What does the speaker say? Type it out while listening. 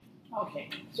Okay,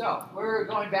 so we're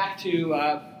going back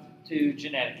to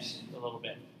genetics a little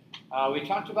bit. We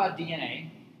talked about DNA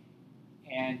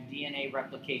and DNA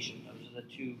replication. Those are the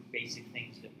two basic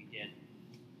things that we did.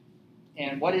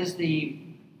 And what is the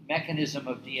mechanism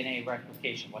of DNA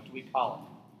replication? What do we call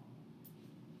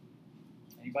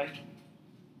it? Anybody?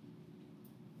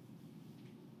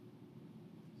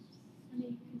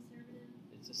 Semi-conservative.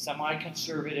 It's a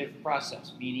semi-conservative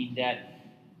process, meaning that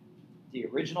the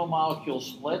original molecule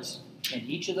splits, and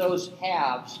each of those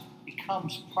halves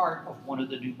becomes part of one of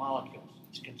the new molecules.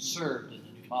 It's conserved in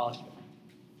the new molecule.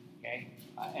 Okay,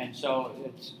 and so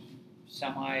it's a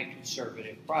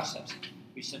semi-conservative process.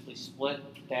 We simply split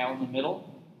down the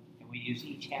middle, and we use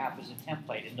each half as a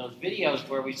template. In those videos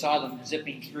where we saw them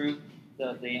zipping through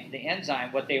the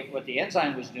enzyme, what the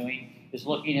enzyme was doing is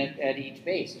looking at each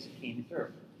base as it came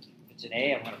through. If it's an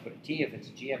A, I'm going to put a T. If it's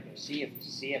a G, I put a C. If it's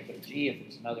a C, I put a G. If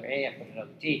it's another A, I put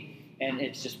another T. And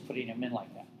it's just putting them in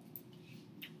like that.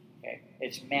 Okay,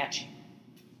 it's matching.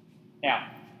 Now,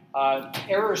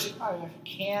 errors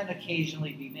can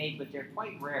occasionally be made, but they're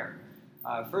quite rare.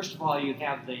 First of all, you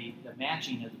have the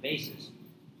matching of the bases.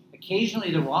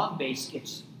 Occasionally, the wrong base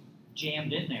gets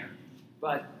jammed in there,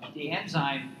 but the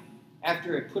enzyme,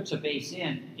 after it puts a base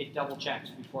in, it double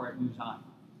checks before it moves on.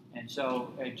 And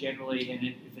so generally,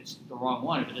 if it's the wrong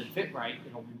one, if it doesn't fit right,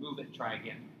 it'll remove it and try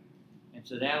again. And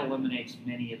so that eliminates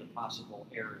many of the possible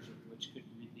errors, which could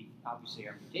be obviously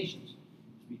are mutations.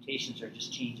 Mutations are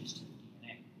just changes to the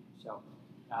DNA. So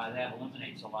that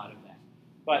eliminates a lot of that.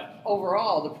 But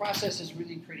overall, the process is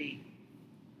really pretty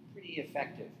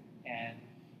effective. And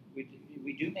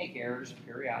we do make errors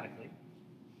periodically.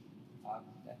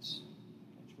 That's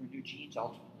where new genes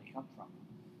ultimately come from.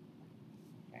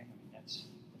 Okay? I mean, that's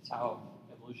how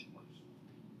evolution works.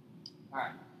 All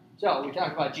right. So we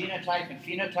talk about genotype and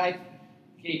phenotype.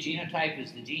 Okay, genotype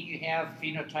is the gene you have.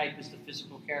 Phenotype is the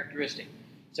physical characteristic.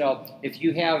 So if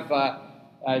you have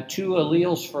two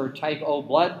alleles for type O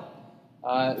blood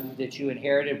that you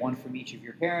inherited, one from each of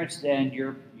your parents, then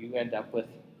you end up with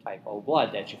type O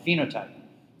blood. That's your phenotype.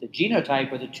 The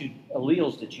genotype are the two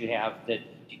alleles that you have that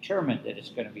determine that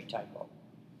it's going to be type O.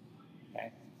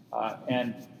 Okay,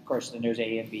 and of course then there's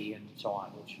A and B and so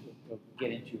on, which we'll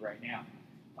get into right now.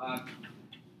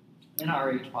 And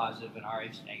Rh positive and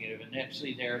Rh negative, and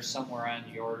actually they're somewhere on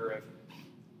the order of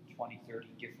 20, 30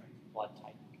 different blood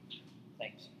type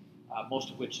things,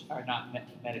 most of which are not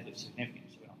medically significant,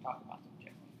 so we don't talk about them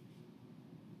generally.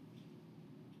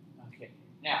 Okay,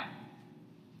 now,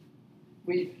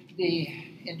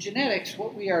 in genetics,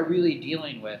 what we are really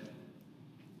dealing with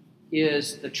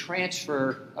is the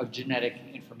transfer of genetic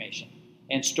information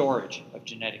and storage of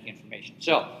genetic information.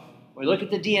 So, when we look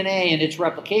at the DNA and its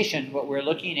replication, what we're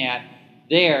looking at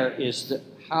there is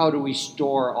how do we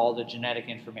store all the genetic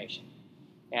information.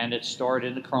 And it's stored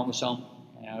in the chromosome.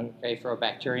 Okay, for a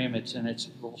bacterium, it's in its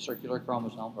little circular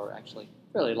chromosome, or actually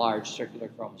fairly large circular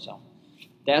chromosome.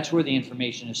 That's where the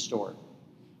information is stored.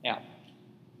 Now,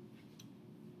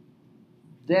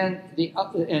 then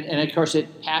and of course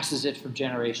it passes it from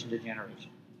generation to generation.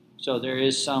 So there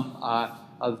is some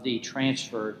of the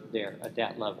transfer there at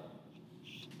that level.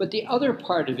 But the other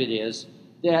part of it is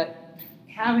that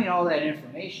having all that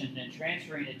information and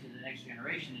transferring it to the next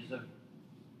generation is of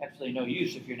absolutely no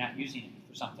use if you're not using it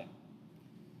for something.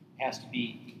 It has to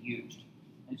be used.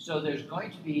 And so there's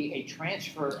going to be a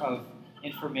transfer of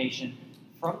information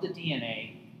from the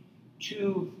DNA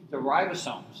to the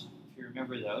ribosomes. If you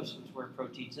remember those, it's where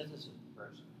protein synthesis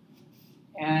occurs.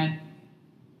 And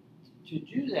to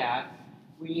do that,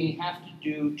 we have to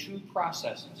do two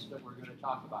processes that we're going to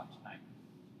talk about tonight.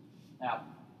 Now,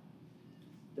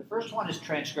 the first one is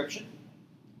transcription.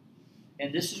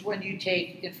 And this is when you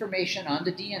take information on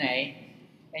the DNA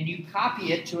and you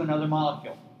copy it to another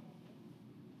molecule,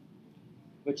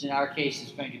 which in our case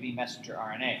is going to be messenger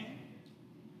RNA.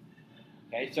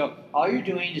 Okay, so all you're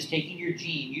doing is taking your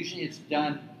gene. Usually it's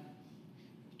done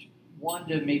 1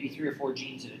 to maybe 3 or 4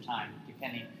 genes at a time,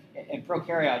 depending. In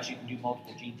prokaryotes, you can do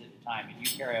multiple genes at a time. In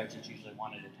eukaryotes, it's usually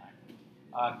 1 at a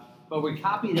time. But we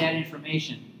copy that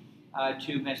information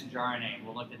to messenger RNA.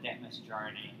 We'll look at that messenger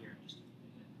RNA here in just a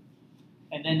minute.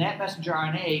 And then that messenger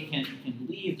RNA can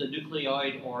leave the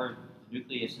nucleoid or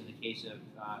nucleus in the case of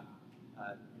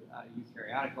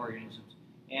eukaryotic organisms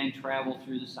and travel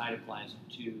through the cytoplasm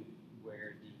to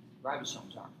where the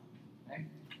ribosomes are. Okay?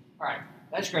 All right,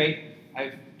 that's great.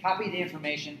 I've copied the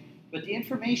information, but the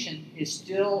information is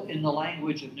still in the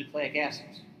language of nucleic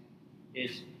acids.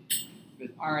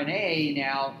 With RNA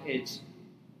now, it's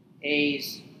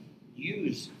A's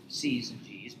use C's and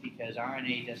G's because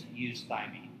RNA doesn't use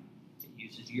thymine. It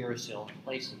uses uracil in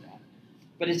place of that.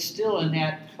 but it's still in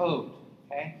that code,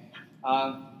 okay?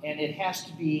 And it has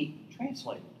to be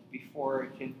translated before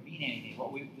it can mean anything.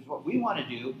 What we want to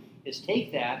do is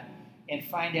take that and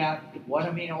find out what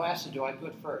amino acid do I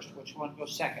put first, which one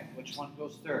goes second, which one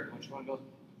goes third, which one goes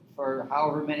for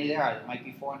however many there are. There might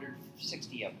be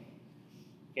 460 of them.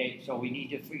 Okay, so we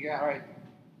need to figure out, all right,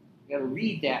 we got to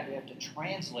read that, we have to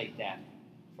translate that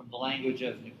from the language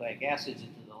of nucleic acids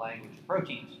into the language of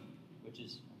proteins, which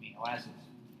is amino acids.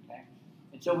 Okay?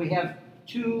 And so we have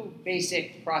two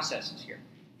basic processes here,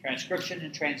 transcription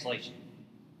and translation.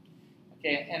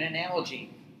 Okay, an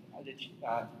analogy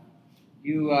that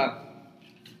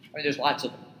I mean, there's lots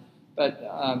of them, but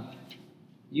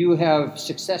you have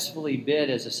successfully bid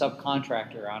as a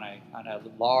subcontractor on a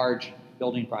large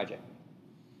building project,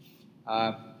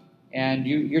 and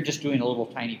you're just doing a little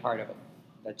tiny part of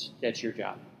it. That's your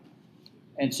job,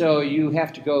 and so you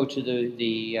have to go to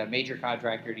the major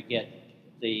contractor to get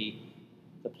the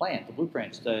plan, the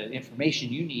blueprints, the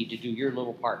information you need to do your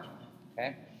little part.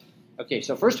 Okay. Okay,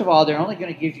 so first of all, they're only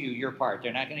going to give you your part.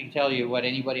 They're not going to tell you what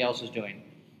anybody else is doing.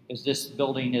 Because this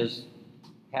building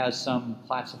has some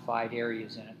classified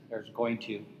areas in it. There's going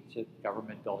to. It's a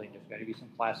government building. There's going to be some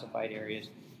classified areas.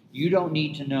 You don't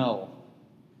need to know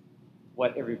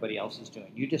what everybody else is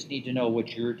doing. You just need to know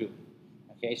what you're doing.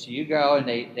 Okay, so you go and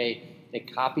they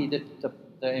copy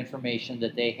the information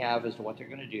that they have as to what they're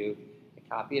going to do. They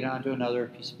copy it onto another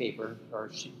piece of paper,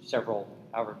 or several,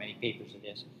 however many papers it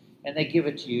is, and they give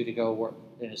it to you to go work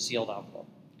in a sealed envelope.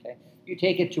 Okay, you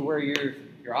take it to where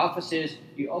your office is.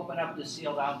 You open up the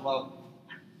sealed envelope,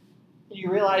 and you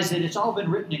realize that it's all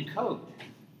been written in code.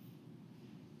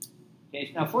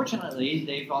 Okay, now fortunately,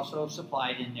 they've also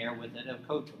supplied in there with it a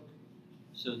code book,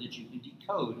 so that you can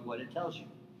decode what it tells you,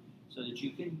 so that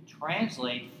you can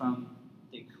translate from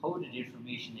the coded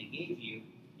information they gave you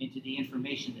into the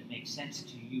information that makes sense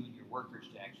to you and your workers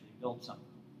to actually build something.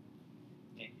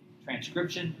 Okay.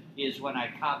 Transcription is when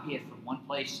I copy it from one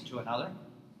place to another.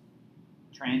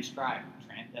 Transcribe.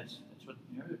 That's what,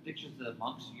 the pictures of the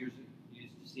monks used to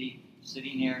see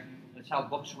sitting there. That's how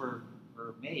books were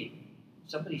made.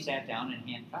 Somebody sat down and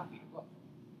hand copied a book.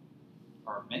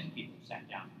 Or many people sat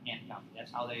down and hand copied.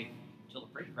 That's how until the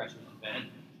printing press was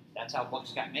invented, that's how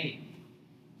books got made.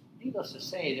 Needless to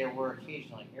say, there were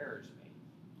occasionally errors made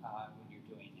when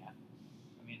you're doing that.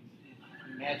 I mean,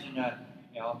 imagine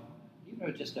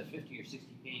even just a 50 or 60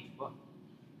 page book,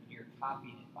 and you're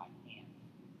copying it by hand,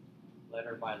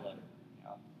 letter by letter.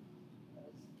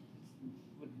 It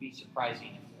wouldn't be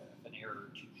surprising if an error or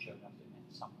two showed up in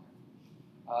it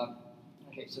somewhere.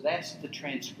 Okay, so that's the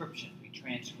transcription. We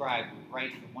transcribe, we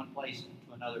write from one place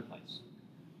to another place.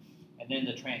 And then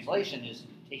the translation is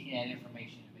taking that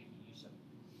information and making use of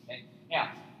it. Okay?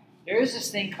 Now, there is this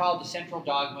thing called the central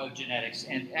dogma of genetics,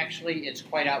 and actually it's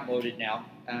quite outmoded now.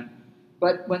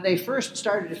 But when they first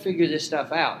started to figure this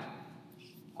stuff out,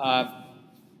 I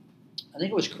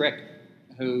think it was Crick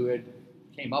who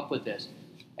came up with this.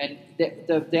 And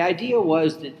the idea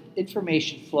was that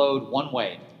information flowed one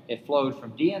way. It flowed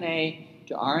from DNA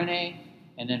to RNA,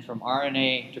 and then from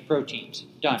RNA to proteins.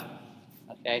 Done.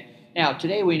 Okay? Now,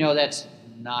 today we know that's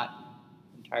not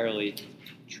entirely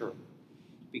true,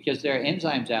 because there are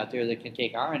enzymes out there that can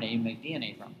take RNA and make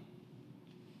DNA from.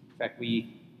 In fact,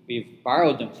 we've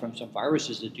borrowed them from some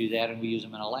viruses that do that, and we use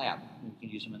them in a lab. We can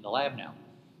use them in the lab now.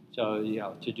 So,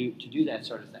 to do that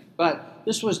sort of thing. But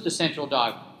this was the central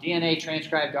dogma. DNA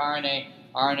transcribed to RNA,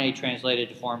 RNA translated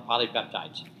to form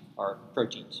polypeptides, or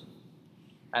proteins.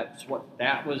 That's what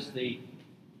was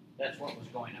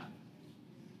going on.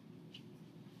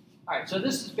 All right, so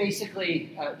this is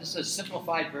basically this is a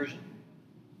simplified version.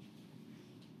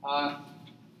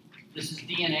 This is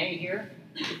DNA here.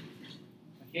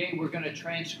 Okay, we're going to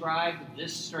transcribe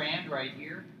this strand right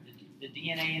here. The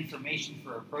DNA information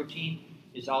for a protein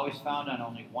is always found on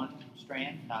only one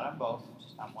strand, not on both,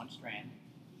 just on one strand.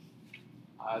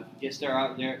 Yes, the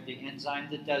enzyme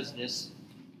that does this,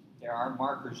 there are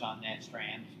markers on that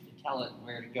strand to tell it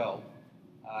where to go.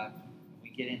 We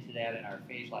get into that in our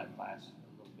phage lab class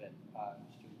a little bit.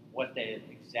 What they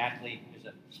exactly, there's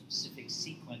a specific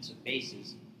sequence of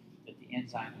bases that the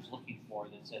enzyme is looking for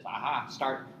that says, aha,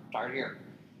 start here.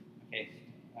 Okay,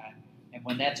 and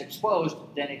when that's exposed,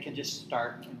 then it can just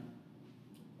start and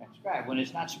transcribe. When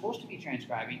it's not supposed to be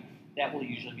transcribing, that will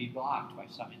usually be blocked by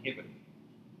some inhibitor.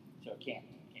 So it can't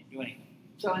do anything.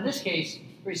 So in this case,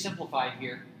 very simplified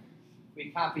here, we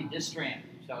copied this strand.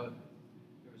 So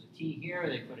there was a T here,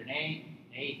 they put an A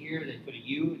here, they put a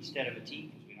U instead of a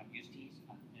T, because we don't use T's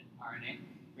in RNA.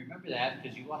 Remember that,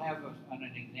 because you will have on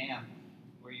an exam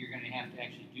where you're going to have to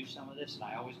actually do some of this, and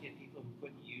I always get people who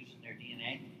put U's in their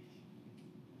DNA.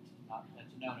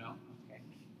 That's a no-no. Okay.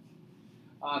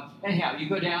 Anyhow, you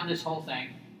go down this whole thing,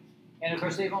 and of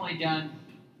course they've only done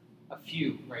a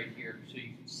few right here, so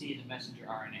you can see the messenger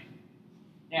RNA.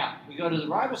 Now, we go to the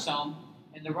ribosome,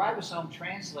 and the ribosome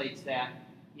translates that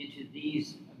into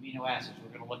these amino acids.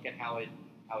 We're going to look at how it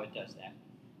does that.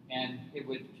 And it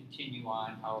would continue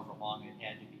on however long it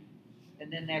had to be.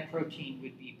 And then that protein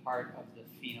would be part of the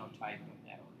phenotype of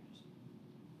that organism.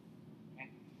 Okay?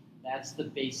 That's the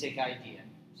basic idea.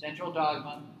 Central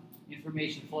dogma,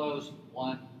 information flows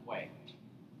one way.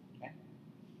 Okay?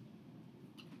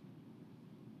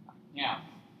 Now,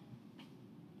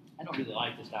 I don't really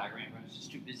like this diagram, it's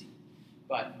just too busy.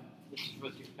 But this is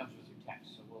what comes with your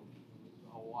text, so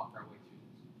I'll walk our way through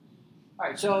this. All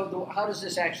right, so how does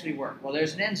this actually work? Well,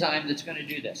 there's an enzyme that's going to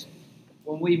do this.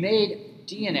 When we made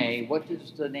DNA, what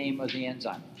is the name of the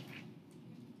enzyme?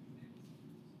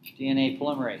 DNA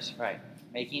polymerase, right.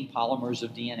 Making polymers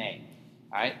of DNA.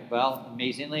 All right, well,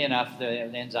 amazingly enough, the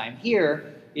enzyme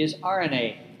here is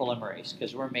RNA polymerase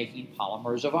because we're making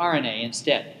polymers of RNA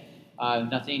instead.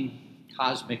 Nothing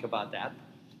cosmic about that.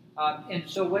 And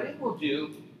so what it will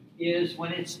do is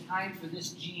when it's time for this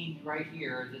gene right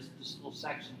here, this little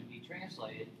section to be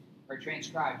translated, or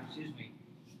transcribed,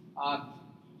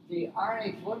 the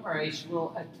RNA polymerase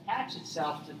will attach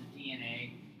itself to the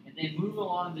DNA and then move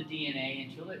along the DNA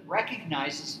until it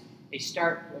recognizes a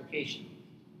start location.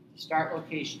 The start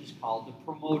location is called the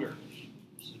promoter.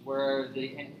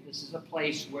 This is a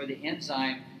place where the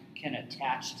enzyme can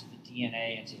attach to the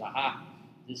DNA and says, aha,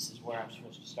 this is where I'm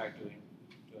supposed to start doing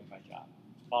my job.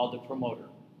 It's called the promoter.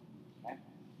 Okay?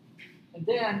 And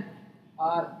then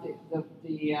the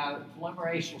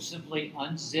polymerase will simply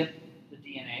unzip the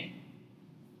DNA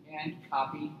and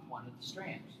copy one of the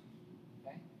strands.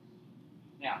 Okay?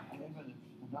 Now, I have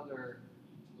another,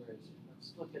 where is it?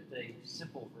 Let's look at the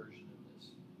simple version of this.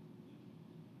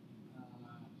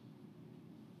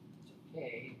 It's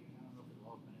okay. I don't know if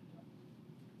it'll open it up.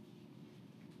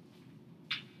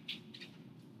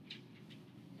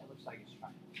 Yeah, it looks like it's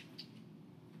trying.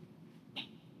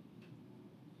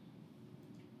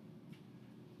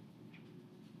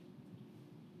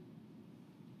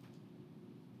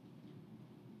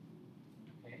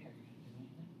 Okay, are you going to do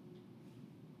anything?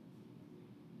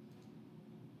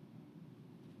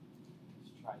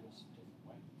 Let's try this a different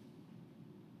way.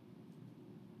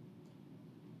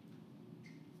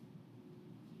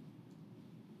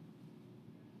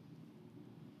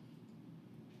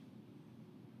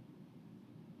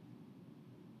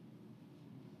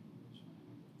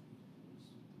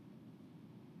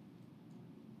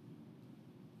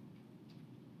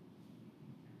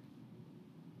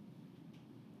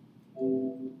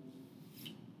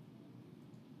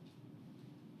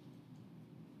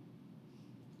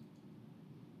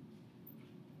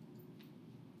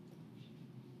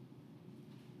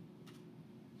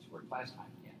 This worked last time,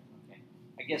 yeah, okay.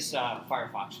 I guess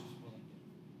Firefox is willing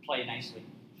to play nicely.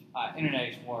 Internet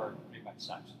Explorer pretty much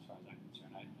sucks as far as I'm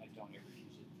concerned. I don't ever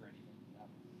use it for anything.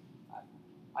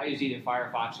 I use either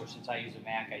Firefox or since I use a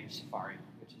Mac, I use Safari,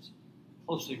 which is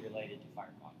closely related to Firefox.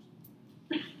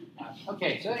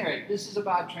 Okay, so anyway, this is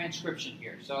about transcription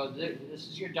here. So this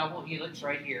is your double helix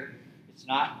right here. It's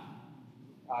not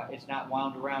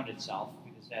wound around itself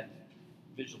because that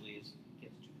visually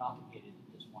gets too complicated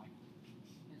at this point.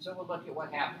 And so we'll look at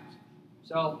what happens.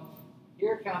 So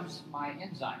here comes my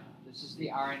enzyme. This is the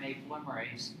RNA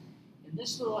polymerase. In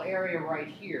this little area right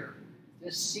here,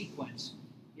 this sequence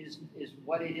is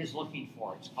what it is looking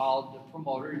for. It's called the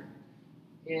promoter.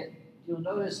 You'll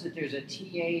notice that there's a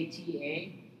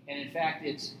TA, and in fact,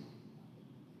 if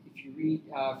you read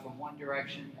from one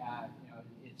direction,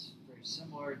 it's very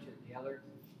similar to the other.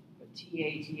 But TA,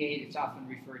 it's often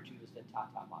referred to as the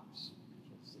Tata box.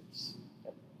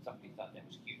 Somebody thought that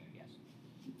was cute, I guess.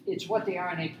 It's what the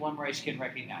RNA polymerase can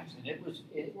recognize, and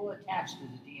it will attach to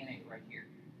the DNA right here.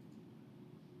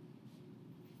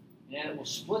 And then it will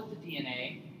split the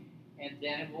DNA, and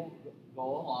then it will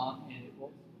go along and it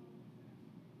will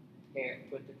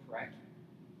put the correct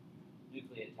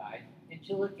nucleotide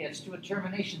until it gets to a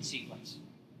termination sequence,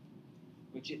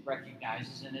 which it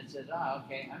recognizes, and it says,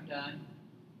 okay, I'm done.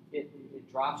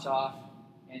 It drops off,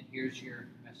 and here's your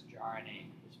messenger RNA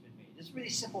that's been made. This is a really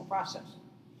simple process.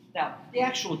 Now, the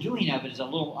actual doing of it is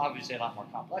obviously a lot more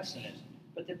complex than this,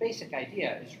 but the basic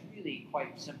idea is really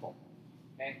quite simple.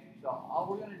 Okay, so all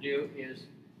we're going to do is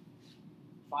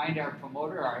find our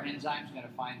promoter. Our enzyme's going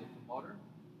to find the promoter,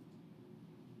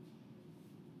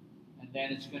 and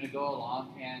then it's going to go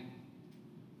along and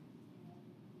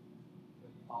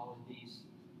put all of these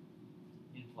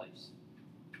in place.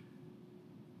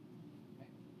 Okay?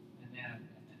 And then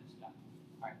it's done.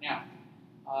 All right, now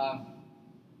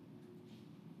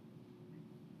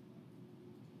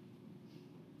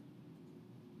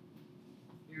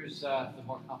Here's the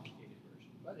more complicated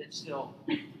version, but it still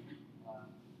works.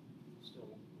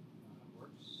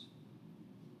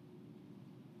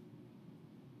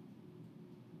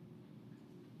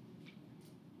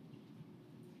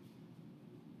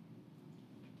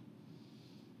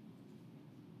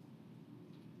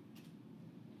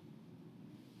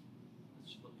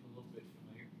 This looks a little bit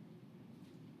familiar.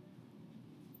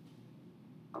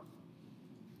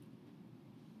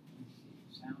 Let's see,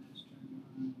 sound is turned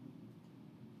on.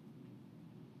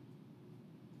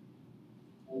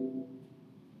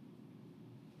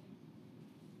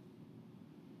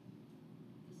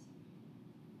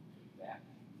 Back.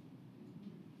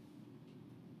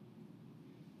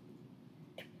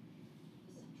 The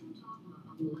central dogma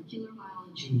of molecular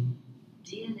biology,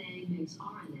 DNA makes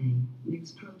RNA,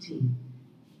 makes protein.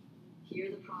 Here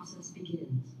the process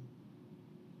begins.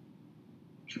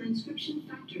 Transcription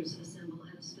factors assemble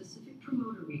at a specific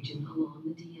promoter region along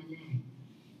the DNA.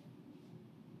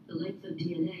 The length of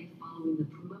DNA following the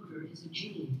promoter is a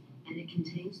gene, and it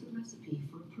contains the recipe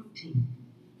for a protein.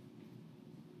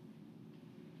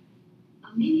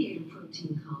 A mediator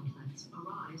protein complex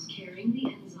arrives carrying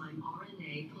the enzyme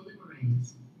RNA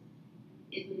polymerase.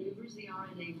 It maneuvers the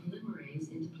RNA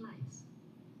polymerase into place,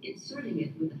 inserting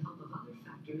it with the help of other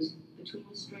factors between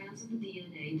the strands of the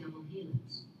DNA double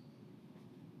helix.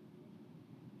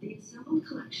 The assembled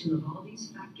collection of all these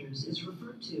factors is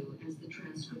referred to as the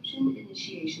transcription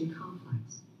initiation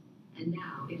complex, and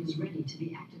now it is ready to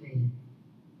be activated.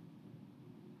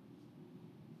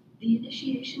 The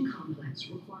initiation complex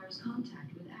requires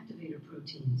contact with activator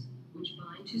proteins, which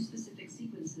bind to specific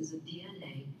sequences of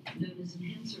DNA known as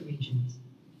enhancer regions.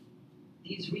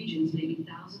 These regions may be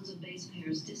thousands of base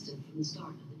pairs distant from the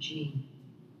start of the gene.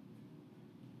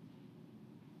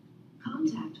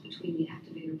 Contact between the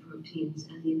activator proteins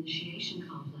and the initiation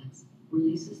complex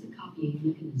releases the copying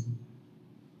mechanism.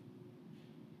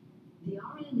 The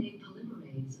RNA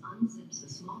polymerase unzips a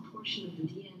small portion of the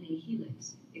DNA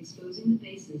helix, exposing the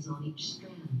bases on each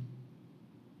strand.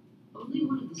 Only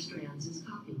one of the strands is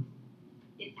copied.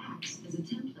 It acts as a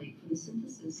template for the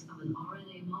synthesis of an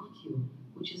RNA molecule,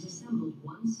 which is assembled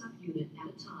one subunit at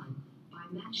a time by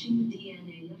matching the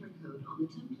DNA letter code on the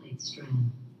template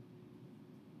strand.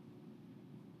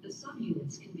 The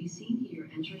subunits can be seen here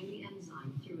entering the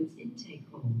enzyme through its intake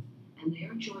hole, and they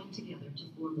are joined together to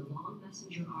form the long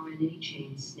messenger RNA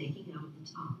chain snaking out at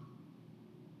the top.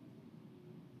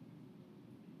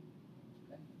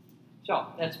 So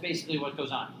that's basically what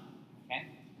goes on. Okay.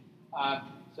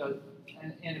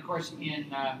 And of course,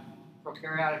 in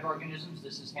prokaryotic organisms,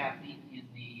 this is happening in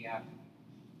the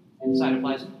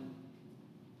cytoplasm.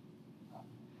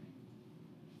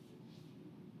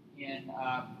 In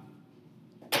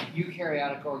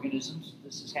eukaryotic organisms,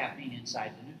 this is happening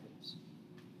inside the nucleus.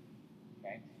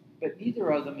 Okay, but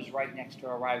neither of them is right next to a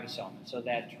ribosome, and so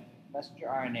that messenger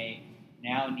RNA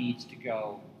now needs to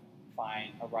go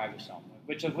find a ribosome,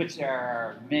 which there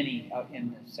are many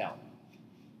in the cell.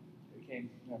 Okay,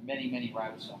 there are many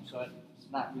ribosomes, so it's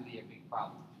not really a big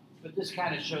problem. But this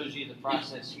kind of shows you the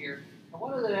process here. And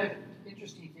one of the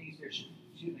interesting things they're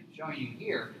showing you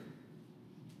here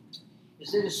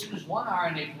is that as soon as one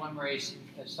RNA polymerase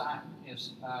is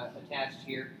attached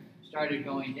here, started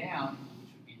going down,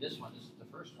 which would be this one, this is the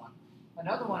first one,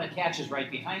 another one attaches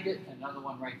right behind it, another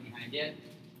one right behind it,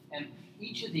 and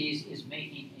each of these is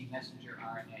making a messenger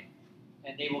RNA.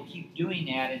 And they will keep doing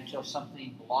that until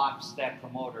something blocks that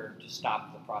promoter to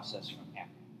stop the process from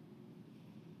happening.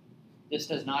 This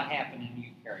does not happen in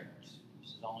eukaryotes.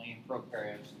 This is only in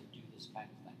prokaryotes that do this kind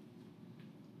of thing.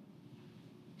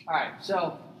 All right,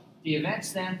 so the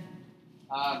events then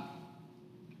are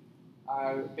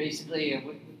basically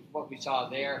what we saw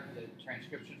there, the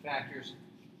transcription factors.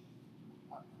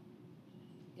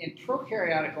 In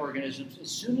prokaryotic organisms, as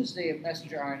soon as the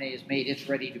messenger RNA is made, it's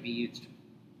ready to be used.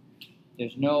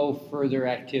 There's no further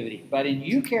activity. But in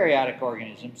eukaryotic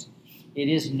organisms, it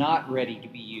is not ready to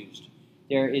be used.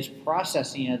 There is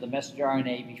processing of the messenger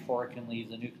RNA before it can leave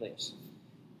the nucleus.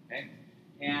 Okay,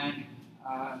 and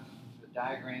the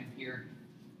diagram here.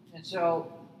 And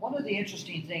so one of the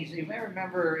interesting things, you may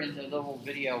remember in the little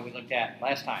video we looked at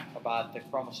last time about the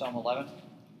chromosome 11,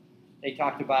 they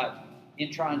talked about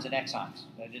introns and exons.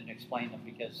 I didn't explain them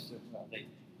because they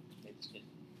just didn't.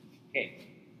 Okay.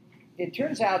 It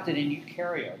turns out that in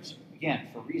eukaryotes, again,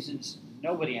 for reasons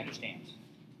nobody understands,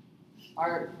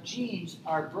 our genes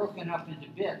are broken up into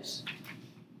bits.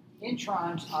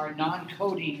 Introns are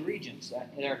non-coding regions.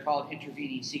 They're called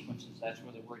intervening sequences. That's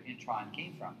where the word intron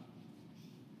came from.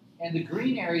 And the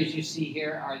green areas you see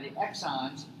here are the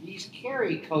exons. These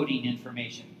carry coding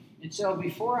information. And so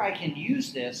before I can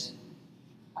use this,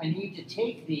 I need to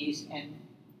take these and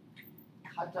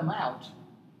cut them out.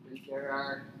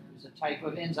 There's a type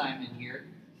of enzyme in here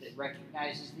that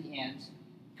recognizes the ends,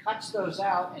 cuts those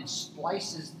out, and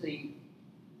splices the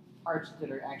parts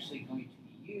that are actually going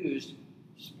to be used,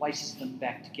 splices them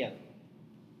back together.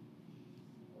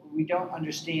 We don't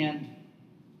understand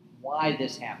why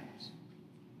this happens.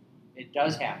 It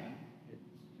does happen. It's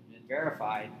been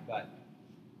verified, but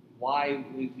why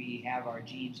we have our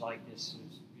genes like this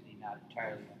is really not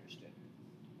entirely understood.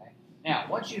 Okay? Now,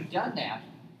 once you've done that,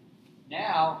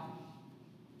 now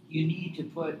you need to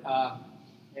put on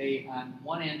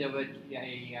one end of it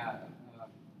a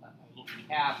little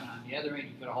cap, and on the other end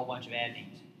you put a whole bunch of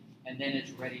adenines, and then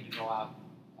it's ready to go out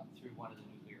through one of the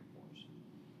nuclear pores.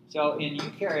 So in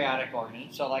eukaryotic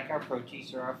organisms, so like our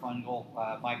protists or our fungal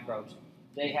microbes,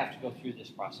 they have to go through this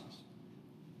process.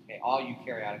 Okay, all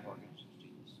eukaryotic organisms do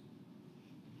this.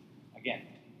 Again,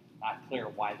 not clear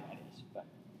why that is, but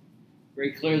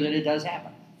very clear that it does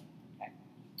happen.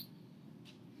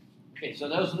 Okay, so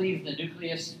those leave the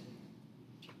nucleus,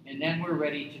 and then we're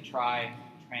ready to try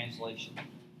translation.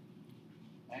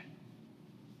 Okay?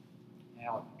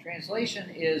 Now, translation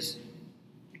is,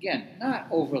 again, not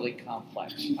overly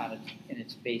complex in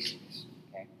its basics.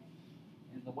 Okay?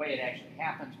 And the way it actually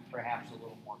happens, perhaps a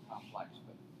little more complex.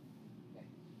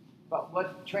 But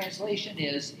what translation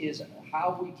is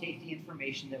how we take the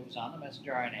information that was on the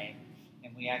messenger RNA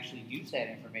and we actually use that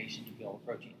information to build a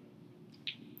protein.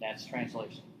 That's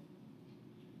translation.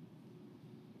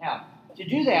 Now, to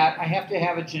do that, I have to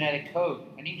have a genetic code.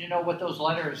 I need to know what those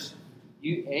letters,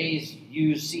 A's,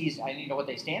 U's, C's, I need to know what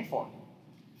they stand for.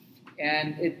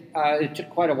 And it took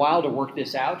quite a while to work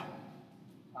this out.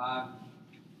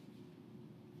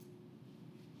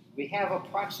 We have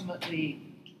approximately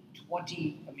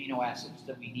 20 amino acids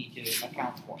that we need to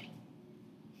account for.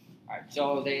 All right,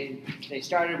 so they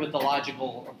started with the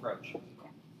logical approach.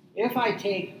 If I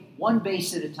take one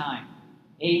base at a time,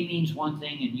 A means one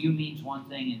thing, and U means one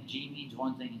thing, and G means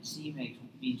one thing, and C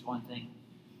means one thing,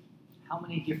 how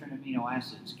many different amino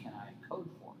acids can I code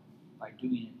for by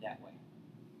doing it that way?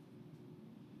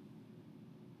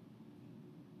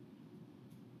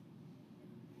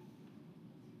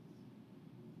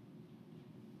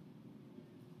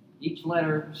 Each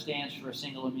letter stands for a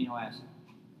single amino acid.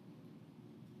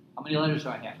 How many letters do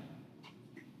I have?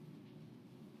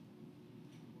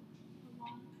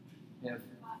 We have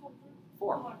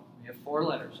 4. We have 4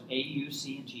 letters, A, U,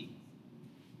 C, and G.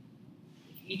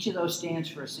 If each of those stands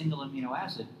for a single amino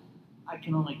acid, I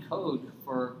can only code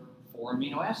for 4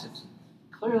 amino acids.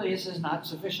 Clearly, this is not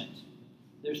sufficient.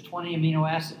 There's 20 amino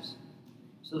acids.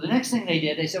 So the next thing they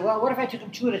did, they said, well, what if I took them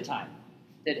 2 at a time?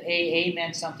 That AA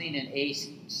meant something, and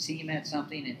AC meant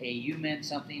something, and AU meant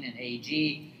something, and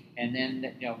AG, and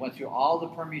then went through all the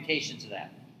permutations of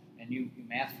that. And you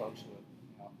math folks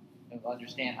will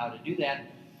understand how to do that.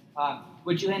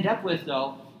 What you end up with,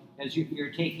 though, is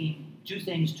you're taking 2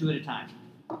 things 2 at a time.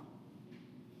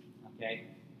 Okay?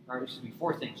 Or excuse me,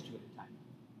 4 things 2 at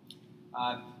a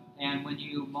time. And when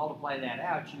you multiply that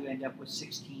out, you end up with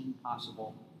 16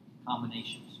 possible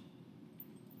combinations.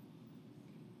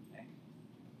 Okay?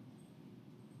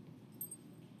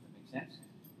 Does that make sense?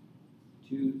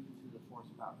 2 to the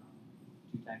 4th power.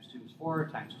 2 times 2 is 4,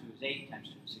 times 2 is 8, times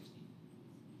 2 is 16.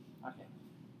 Okay.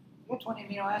 We got 20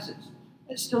 amino acids.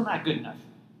 It's still not good enough.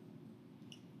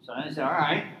 So then I said, all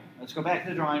right, let's go back to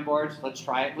the drawing boards. Let's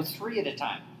try it with 3 at a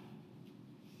time.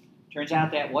 Turns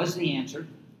out that was the answer.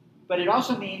 But it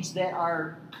also means that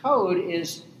our code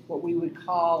is what we would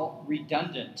call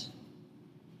redundant.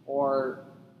 Or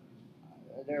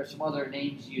there are some other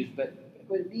names used, but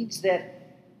it means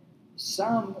that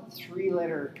some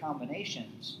 3-letter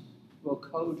combinations will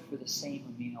code for the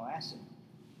same amino acid.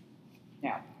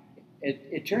 Now,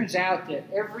 it turns out that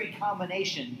every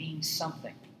combination means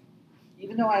something.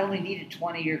 Even though I only needed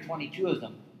 20 or 22 of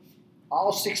them,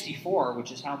 all 64,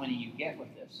 which is how many you get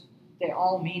with this, they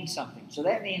all mean something. So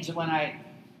that means that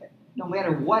no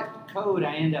matter what code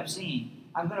I end up seeing,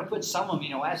 I'm going to put some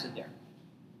amino acid there.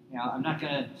 I'm not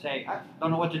going to say, I don't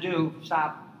know what to do,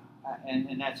 stop,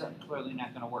 and that's clearly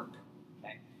not going to work.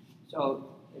 Okay? So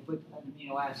they put an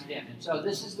amino acid in. And so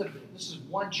this is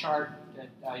one chart that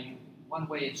one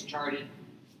way it's charted.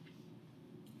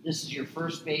 This is your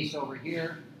first base over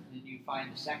here, and then you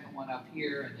find the second one up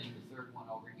here, and then the third one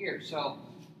over here. So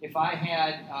if I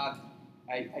had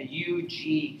a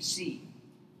UGC,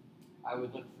 I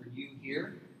would look for U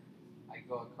here. I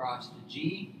go across to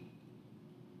G.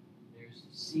 There's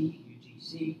the C,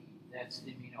 UGC. That's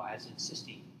the amino acid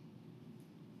cysteine.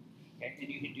 Okay,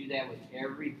 and you can do that with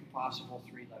every possible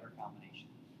three-letter combination.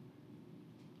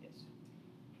 Yes.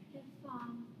 If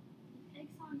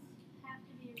exons have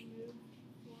to be removed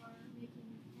for making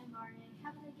mRNA,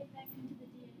 how do they get back into the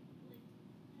DNA?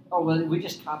 Oh, well, we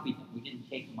just copied them. We didn't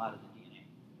take them out of the DNA.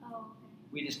 Oh, okay.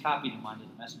 We just copied them onto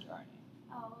the messenger RNA.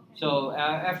 Oh, okay. So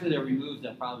after they're removed,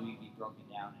 they'll probably be broken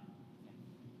down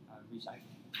and recycled.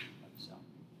 So.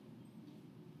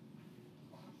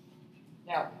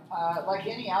 Now, like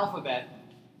any alphabet,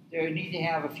 they need to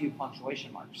have a few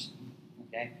punctuation marks.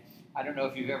 Okay, I don't know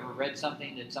if you've ever read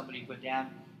something that somebody put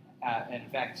down. And in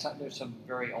fact, there's some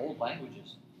very old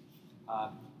languages.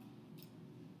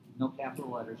 No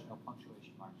capital letters, no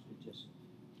punctuation marks. It just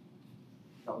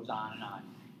goes on and on.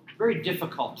 Very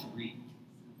difficult to read.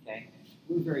 Okay,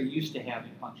 we're very used to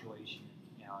having punctuation,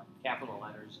 and capital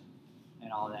letters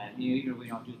and all that. Even if we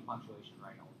don't do the punctuation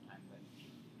right all the time,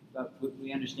 but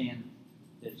we understand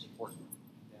that it's important.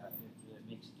 It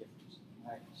makes a difference.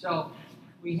 All right. So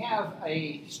we have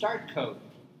a start code.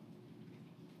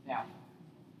 Now,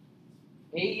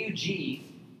 AUG,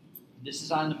 this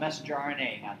is on the messenger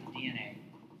RNA, not the DNA,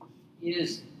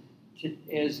 is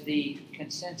the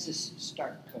consensus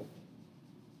start code.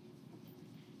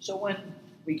 So when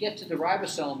we get to the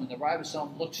ribosome and the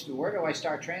ribosome looks to where do I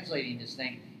start translating this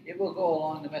thing, it will go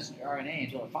along the messenger RNA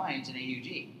until it finds an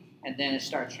AUG, and then it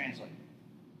starts translating.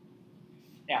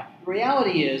 Now, the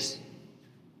reality is,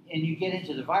 and you get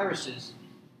into the viruses,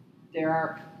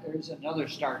 there's another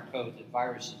start code that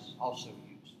viruses also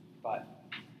use, but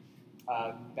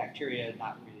bacteria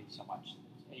not really so much.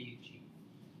 It's AUG.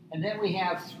 And then we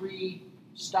have 3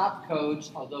 stop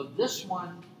codes, although this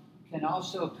one can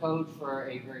also code for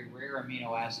a very rare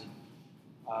amino acid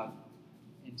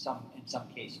in some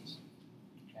cases.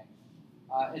 Okay?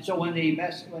 And so when the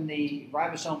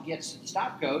ribosome gets to the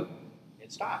stop code,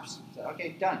 it stops. So,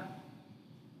 okay, done.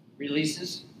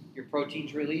 Releases, your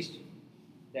protein's released,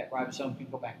 that ribosome can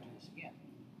go back to this again.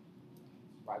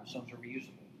 Ribosomes are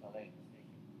reusable, so they can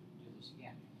do this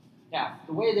again. Now,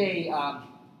 the way they,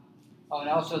 and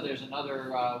also there's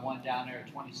another one down there,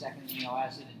 22nd amino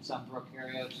acid in some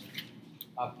prokaryotes,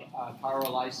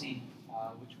 pyrrolysine,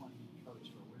 which one codes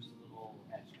for? Where's the little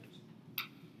asterisk?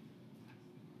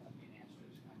 Gotta be an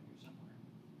asterisk on here somewhere.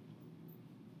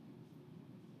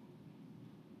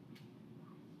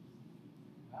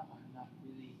 Well, I'm not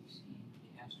really seeing the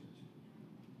asterisk.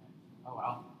 Oh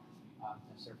well,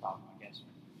 that's their problem, I guess.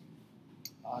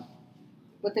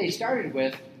 What they started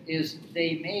with is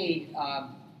they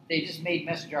just made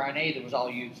messenger RNA that was all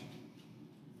used.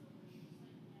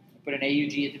 Put an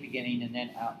AUG at the beginning and then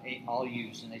all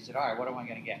used, and they said, all right, what am I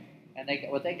going to get? And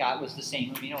what they got was the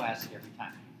same amino acid every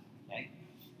time. Okay,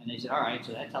 and they said, all right,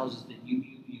 so that tells us that U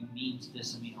means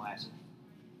this amino acid.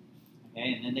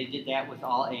 Okay, and then they did that with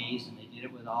all A's, and they did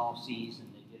it with all C's,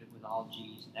 and they did it with all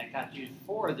G's, and that got you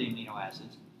 4 of the amino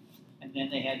acids. And then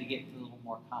they had to get a little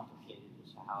more complicated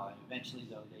as to how, and eventually,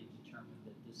 though, they determined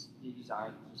that this is the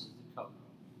code.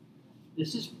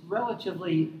 This is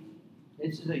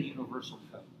a universal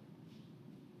code.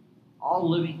 All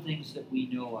living things that we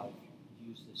know of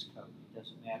use this code. It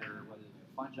doesn't matter whether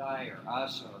they're fungi or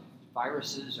us or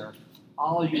viruses, are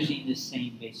all using this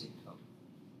same basic code.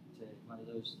 It's one of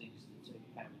those things that's a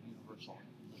kind of a universal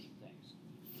living things.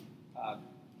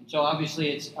 And so obviously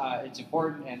it's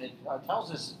important, and it tells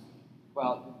us,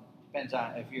 well, it depends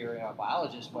on if you're a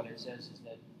biologist, what it says is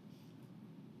that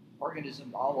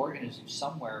all organisms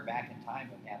somewhere back in time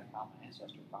have had a common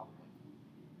ancestor, probably.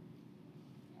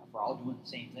 We're all doing the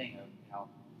same thing.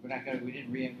 We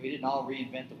didn't all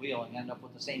reinvent the wheel and end up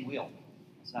with the same wheel.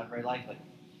 It's not very likely.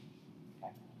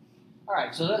 Okay. All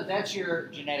right, so that's your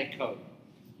genetic code.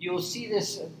 You'll see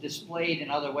this displayed in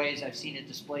other ways. I've seen it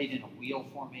displayed in a wheel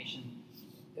formation.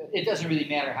 It doesn't really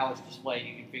matter how it's displayed.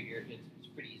 You can figure it. It's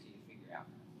pretty easy to figure out.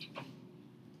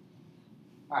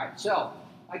 All right, so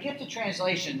I get to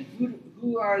translation.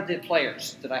 Who are the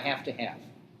players that I have to have?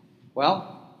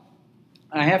 Well,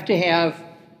 I have to have,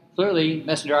 clearly,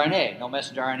 messenger RNA. No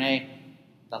messenger RNA,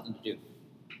 nothing to do.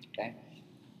 Okay?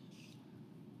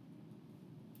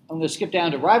 I'm going to skip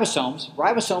down to ribosomes.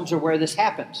 Ribosomes are where this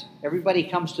happens. Everybody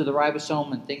comes to the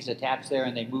ribosome and things attach there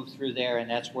and they move through there, and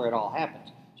that's where it all happens.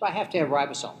 So I have to have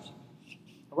ribosomes.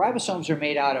 The ribosomes are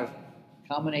made out of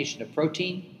a combination of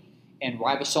protein and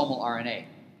ribosomal RNA,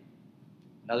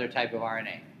 another type of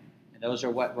RNA. And those are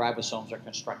what ribosomes are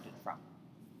constructed from.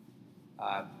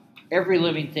 Every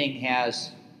living thing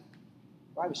has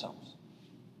ribosomes.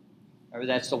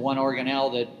 Remember, that's the one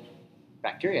organelle that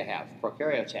bacteria have,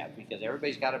 prokaryotes have, because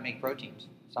everybody's got to make proteins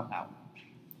somehow.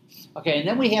 Okay, and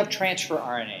then we have transfer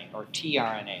RNA, or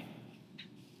tRNA.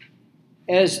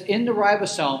 as in the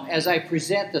ribosome, as I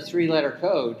present the three-letter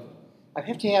code, I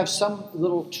have to have some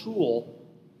little tool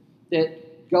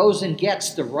that goes and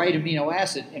gets the right amino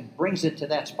acid and brings it to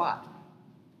that spot.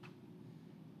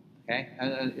 Okay?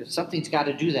 Something's got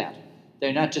to do that.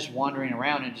 They're not just wandering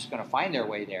around and just going to find their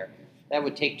way there. That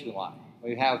would take too long.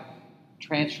 We have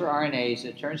transfer RNAs.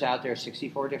 It turns out there are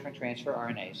 64 different transfer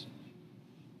RNAs,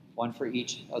 one for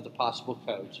each of the possible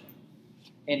codes.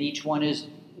 And each one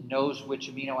knows which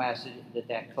amino acid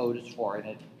that code is for, and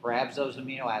it grabs those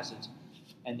amino acids.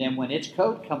 And then when its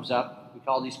code comes up, we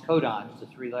call these codons, the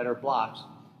three-letter blocks.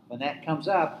 When that comes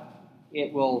up,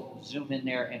 it will zoom in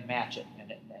there and match it.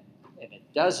 And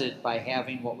it does it by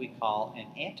having what we call an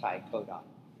anti-codon.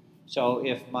 So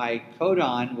if my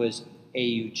codon was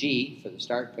AUG for the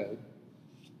start code,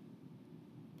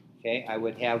 okay, I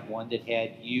would have one that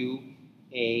had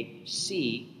UAC.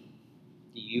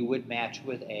 The U would match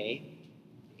with A,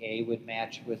 the A would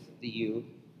match with the U,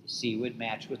 the C would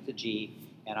match with the G,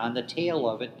 and on the tail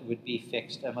of it would be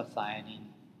fixed a methionine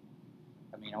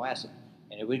amino acid.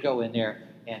 And it would go in there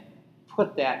and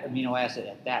put that amino acid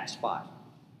at that spot.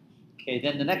 Okay,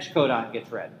 then the next codon gets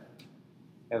read.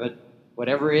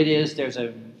 Whatever it is, there's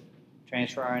a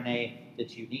transfer RNA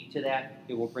that's unique to that.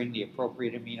 It will bring the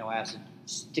appropriate amino acid,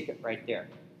 stick it right there.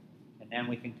 And then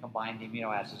we can combine the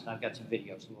amino acids. And I've got some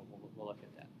videos, so we'll look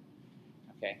at that.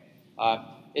 Okay,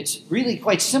 it's really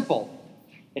quite simple.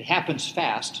 It happens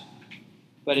fast,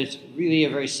 but it's really a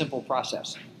very simple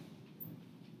process.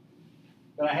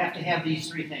 But I have to have these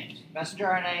three things: messenger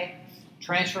RNA,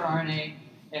 transfer RNA,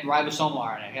 and ribosomal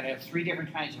RNA. I've got to have three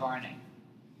different kinds of RNA.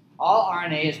 All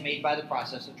RNA is made by the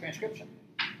process of transcription.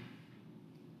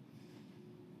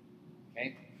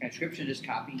 Okay? Transcription is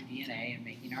copying DNA and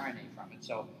making RNA from it.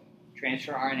 So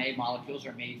transfer RNA molecules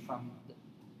are made from the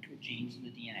genes in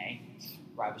the DNA.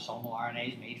 Ribosomal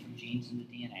RNA is made from genes in the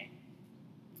DNA.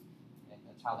 Okay,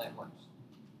 that's how that works.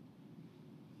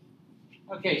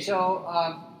 Okay, so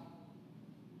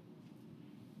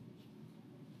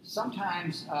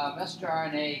sometimes messenger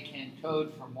RNA can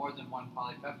code for more than one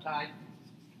polypeptide.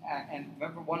 And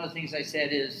remember, one of the things I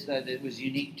said is that it was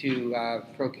unique to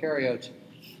prokaryotes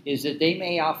is that they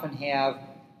may often have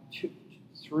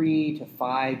 3 to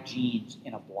 5 genes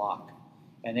in a block,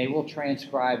 and they will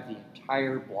transcribe the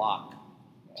entire block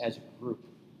as a group.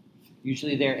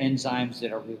 Usually they're enzymes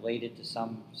that are related to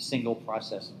some single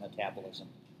process of metabolism.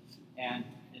 And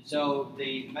so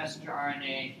the messenger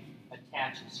RNA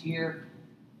attaches here.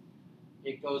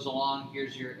 It goes along,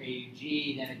 here's your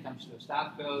AUG, then it comes to a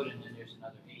stop code, and then there's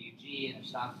another AUG and a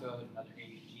stop code, another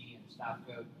AUG and a stop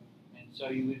code. And so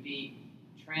you would be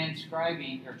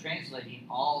transcribing or translating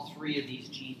all three of these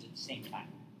genes at the same time.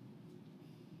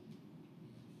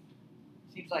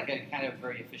 Seems like a kind of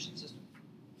very efficient system.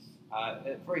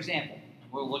 For example,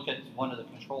 we'll look at one of the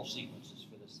control sequences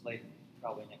for this later,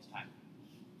 probably next time.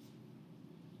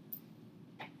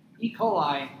 E.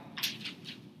 coli,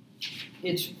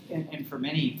 and for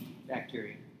many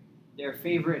bacteria, their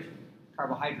favorite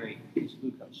carbohydrate is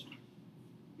glucose.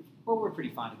 Well, we're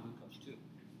pretty fond of glucose too.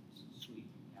 It's sweet,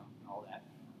 and all that.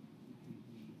 We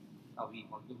probably eat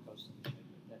more glucose than we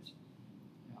should, but that's,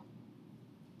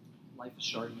 life is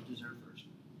short. Eat dessert first.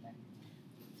 Okay?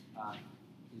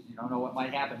 Because you don't know what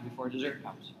might happen before dessert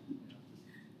comes.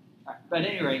 All right, but at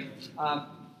any rate,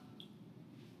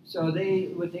 so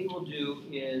what they will do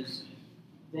is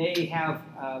they have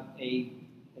a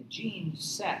gene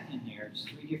set in there. It's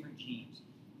 3 different genes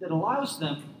that allows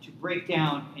them to break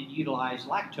down and utilize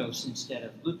lactose instead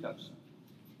of glucose.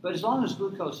 But as long as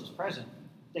glucose is present,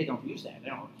 they don't use that. They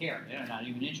don't care. They're not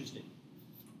even interested.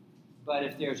 But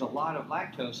if there's a lot of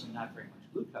lactose and not very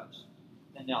much glucose,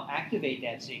 then they'll activate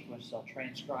that sequence. They'll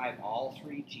transcribe all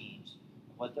 3 genes.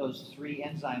 And what those 3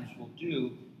 enzymes will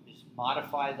do is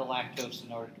modify the lactose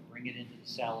in order to bring it into the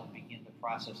cell and begin the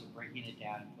process of breaking it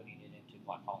down and putting it into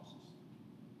glycolysis.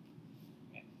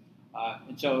 Okay.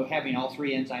 And so having all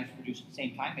 3 enzymes produced at the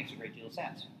same time makes a great deal of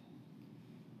sense.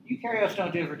 Eukaryotes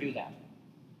don't ever do that,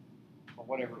 for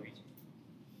whatever reason.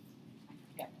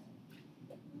 Yeah.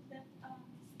 That stop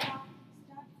codon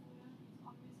is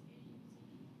always AUG.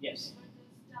 Yes. But the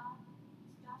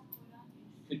stop codon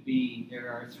is... Could be,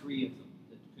 there are 3 of them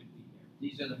that could be there.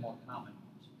 These are the more common ones.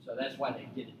 So that's why they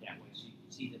did it that way, so you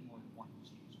can see that more than one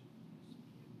was used.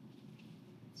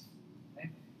 Okay.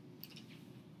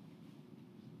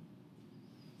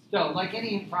 So, like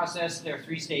any process, there are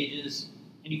 3 stages,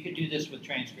 and you could do this with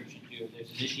transcription too. There's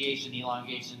initiation,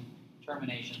 elongation,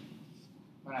 termination.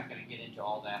 We're not going to get into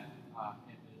all that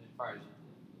as far as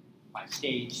by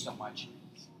stage so much.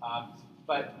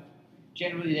 But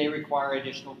generally, they require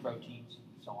additional proteins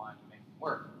and so on to make them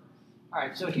work. All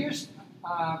right, so here's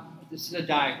this is a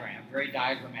diagram, very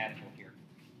diagrammatical here.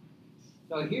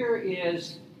 So here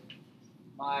is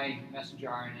my messenger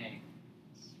RNA.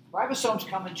 Ribosomes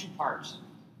come in two parts.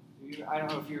 I don't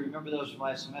know if you remember those from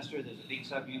last semester. There's a big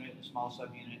subunit, a small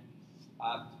subunit,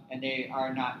 and they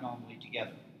are not normally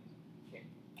together. Okay.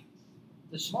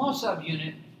 The small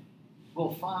subunit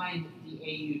will find the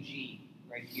AUG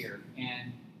right here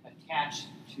and attach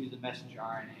to the messenger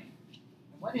RNA.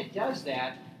 And when it does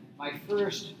that, my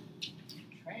first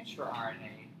transfer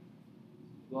RNA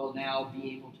will now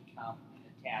be able to come and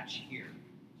attach here.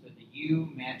 So the U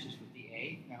matches with the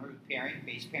A. Remember pairing,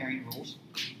 base pairing rules.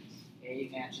 A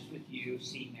matches with U,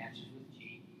 C matches with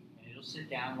G, and it'll sit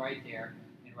down right there.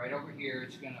 And right over here,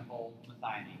 it's going to hold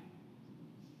methionine.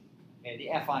 Okay,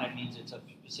 the F on it means it's a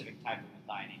specific type of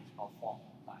methionine. It's called formal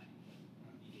methionine. But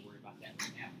I don't need to worry about that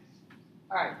right now.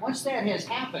 All right, once that has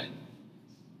happened,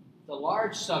 the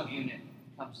large subunit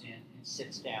comes in and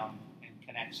sits down and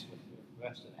connects with the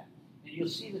rest of that. And you'll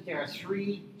see that there are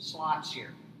three slots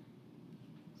here.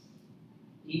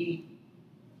 E,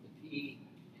 the P,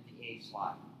 and the A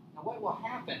slot. Now what will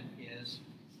happen is,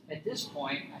 at this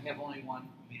point, I have only one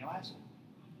amino acid.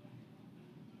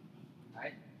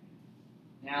 Right?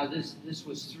 Now this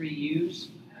was 3 U's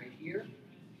right here.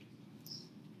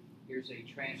 Here's a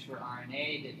transfer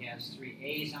RNA that has 3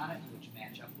 A's on it, which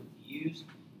match up with the U's.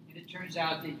 And it turns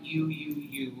out that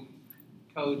UUU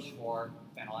codes for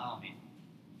phenylalanine.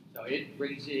 So it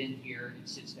brings it in here and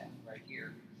sits down right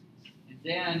here. And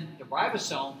then the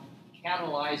ribosome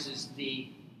catalyzes the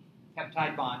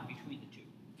peptide bond between the two.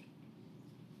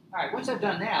 All right, once I've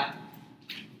done that,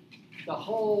 the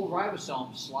whole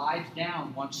ribosome slides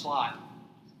down one slot.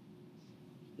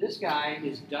 This guy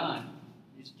is done.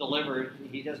 He's delivered.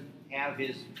 He doesn't have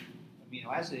his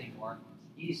amino acid anymore.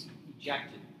 He's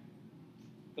ejected.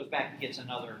 Goes back and gets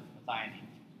another methionine.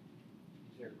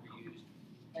 These are reused.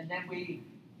 And then we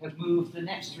have moved the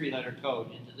next 3-letter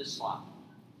code into this slot.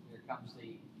 Here comes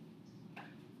the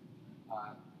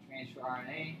transfer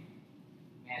RNA,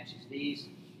 matches these.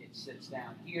 It sits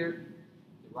down here.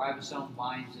 The ribosome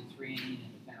binds the threonine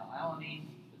and the phenylalanine.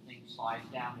 The thing slides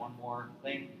down one more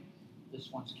thing. This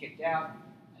one's kicked out.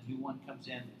 A new one comes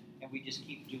in. And we just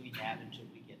keep doing that until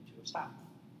we get to a stop.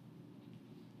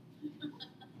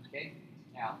 Okay?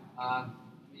 Now,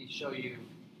 let me show you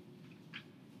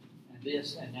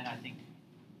this, and then I think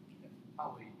it'll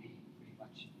probably be pretty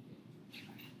much it.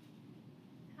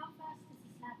 How fast does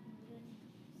this happen? Within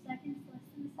seconds, less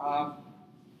than a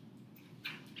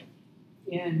second?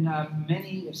 In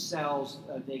many cells,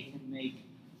 they can make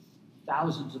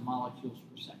thousands of molecules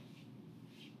per second.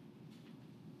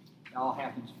 It all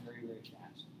happens very, very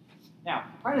fast. Now,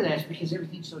 part of that is because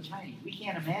everything's so tiny. We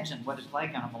can't imagine what it's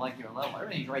like on a molecular level.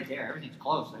 Everything's right there. Everything's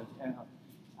close.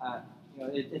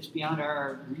 It's beyond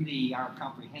our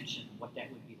comprehension what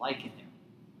that would be like in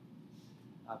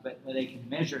there. But they can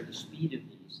measure the speed of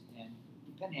these, and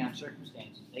depending on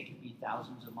circumstances, they can be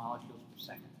thousands of molecules per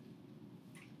second.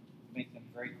 Make them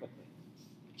very quickly.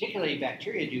 Particularly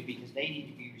bacteria do, because they need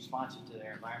to be responsive to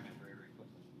their environment very, very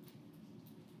quickly,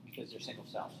 because they're single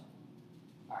cells.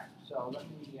 All right, so let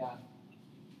me take a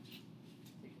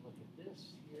look at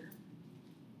this here.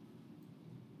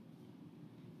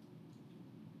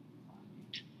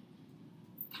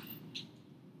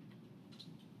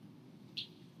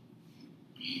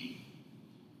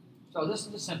 So this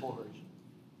is the simple version.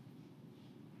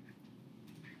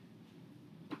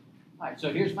 All right,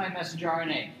 so here's my messenger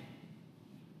RNA.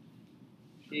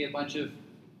 See a bunch of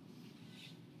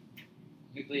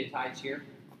nucleotides here.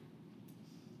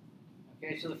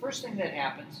 Okay, so the first thing that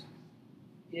happens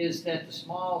is that the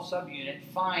small subunit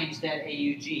finds that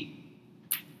AUG.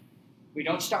 We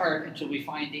don't start until we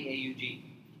find the AUG.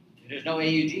 If there's no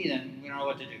AUG, then we don't know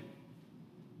what to do.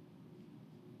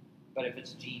 But if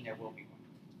it's a gene, there will be one.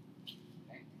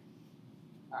 Okay?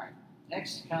 All right,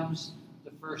 next comes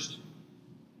the first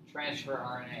transfer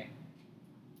RNA.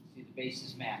 See, the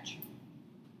bases match.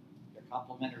 They're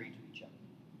complementary to each other.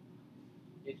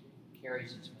 It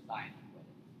carries its methionine with it.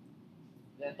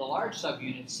 Then the large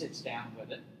subunit sits down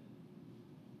with it.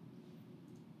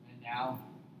 And now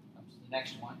comes the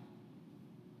next one.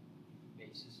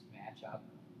 Bases match up.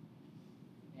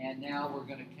 And now we're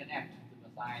going to connect the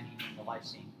methionine and the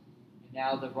lysine. And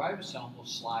now the ribosome will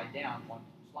slide down one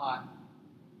slot,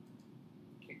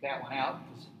 kick that one out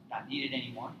because it's not needed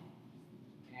anymore.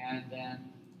 And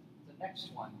then the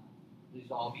next one, these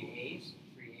will all be A's,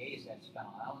 3 A's, that's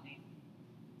phenylalanine.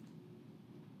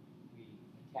 We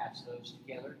attach those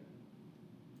together,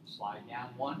 slide down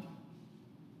one,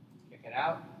 kick it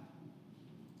out,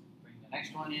 bring the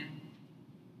next one in.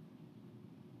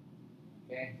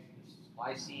 Okay, this is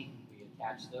lysine, we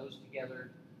attach those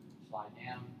together, slide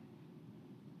down,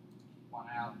 one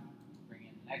out, bring in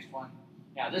the next one.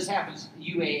 Now this happens,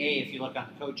 UAA, if you look on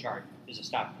the code chart, is a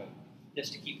stop code.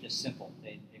 Just to keep this simple,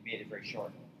 they made it very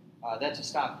short. That's a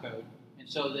stop code. And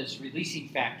so this releasing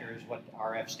factor is what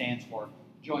RF stands for,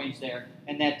 joins there,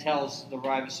 and that tells the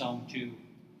ribosome to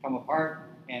come apart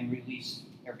and release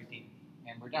everything,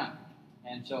 and we're done.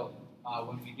 And so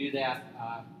when we do that,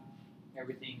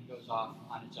 everything goes off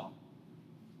on its own.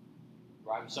 The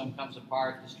ribosome comes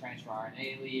apart, this transfer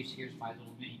RNA leaves, here's my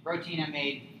little mini protein I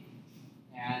made.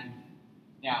 And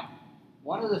now,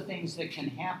 one of the things that can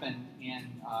happen in,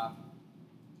 and I'm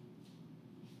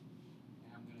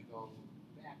going to go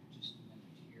back just a minute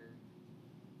here,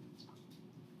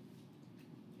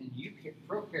 in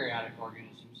prokaryotic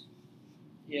organisms,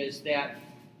 is that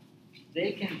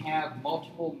they can have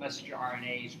multiple messenger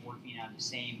RNAs working on the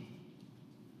same,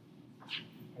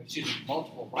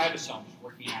 multiple ribosomes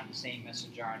working on the same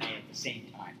messenger RNA at the same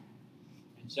time.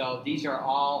 And so these are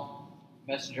all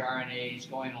messenger RNAs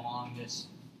going along this,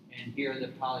 and here are the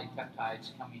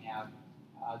polypeptides coming out.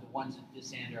 The ones at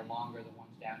this end are longer, the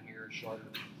ones down here are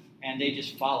shorter. And they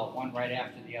just follow one right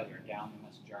after the other down the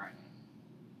messenger RNA.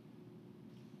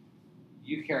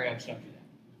 Eukaryotes don't do that.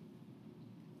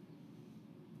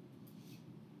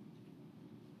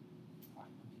 All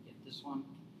right, let me get this one.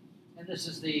 And this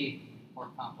is the more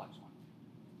complex one,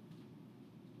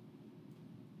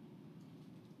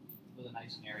 with a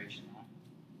nice narration on it.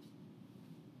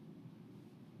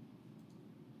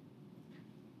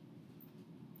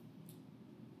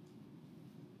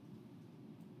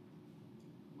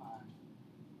 Come on.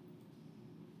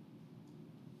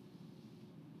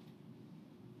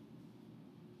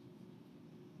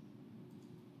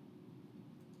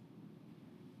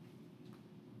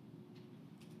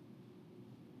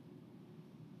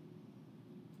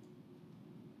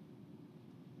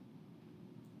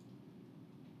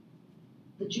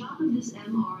 The job of this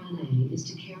mRNA is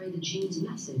to carry the gene's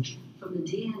message from the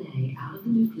DNA out of the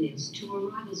nucleus to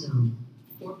a ribosome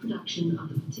for production of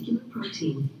the particular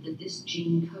protein that this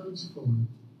gene codes for.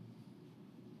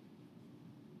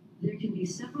 There can be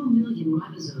several million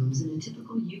ribosomes in a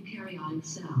typical eukaryotic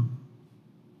cell.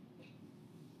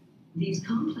 These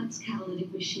complex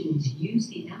catalytic machines use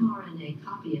the mRNA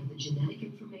copy of the genetic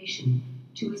information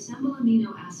to assemble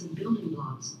amino acid building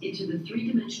blocks into the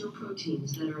three-dimensional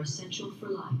proteins that are essential for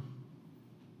life.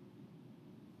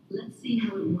 Let's see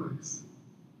how it works.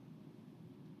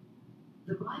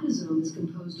 The ribosome is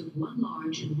composed of one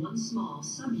large and one small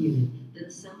subunit that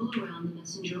assemble around the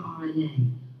messenger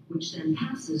RNA, which then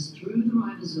passes through the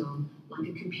ribosome like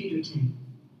a computer tape.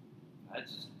 That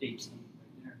just dates them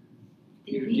right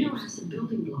there. The amino acid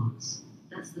building blocks,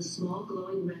 that's the small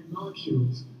glowing red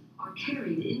molecules, are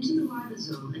carried into the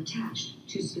ribosome attached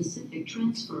to specific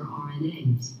transfer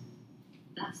RNAs.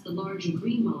 That's the larger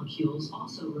green molecules,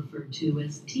 also referred to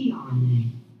as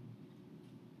tRNA.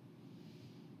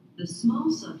 The small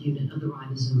subunit of the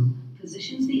ribosome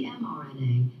positions the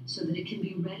mRNA so that it can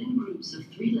be read in groups of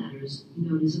 3 letters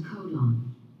known as a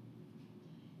codon.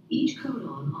 Each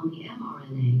codon on the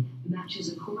mRNA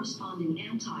matches a corresponding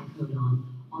anticodon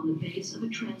on the base of a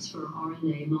transfer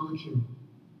RNA molecule.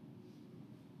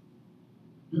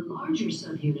 The larger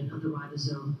subunit of the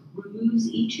ribosome removes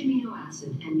each amino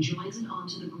acid and joins it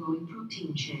onto the growing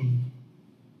protein chain.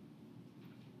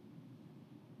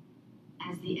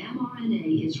 As the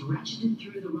mRNA is ratcheted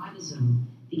through the ribosome,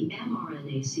 the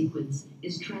mRNA sequence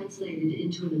is translated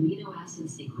into an amino acid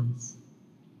sequence.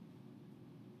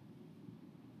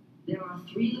 There are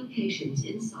 3 locations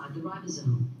inside the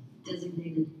ribosome,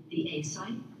 designated the A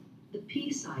site, the P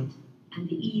site, and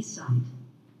the E site.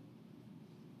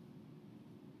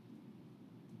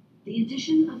 The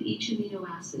addition of each amino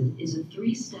acid is a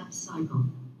 3-step cycle.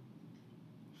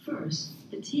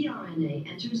 First, the tRNA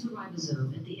enters the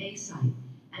ribosome at the A site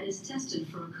and is tested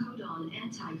for a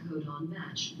codon-anticodon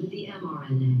match with the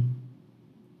mRNA.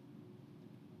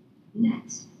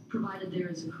 Next, provided there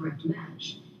is a correct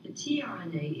match, the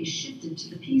tRNA is shifted to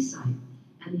the P site,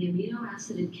 and the amino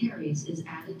acid it carries is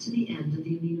added to the end of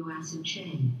the amino acid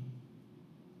chain.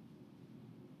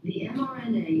 The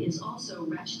mRNA is also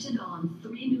ratcheted on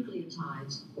 3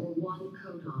 nucleotides, or 1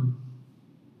 codon.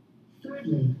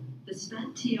 Thirdly, the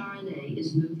spent tRNA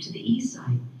is moved to the E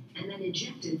site and then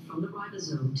ejected from the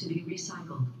ribosome to be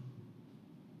recycled.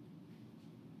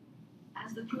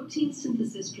 As the protein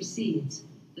synthesis proceeds,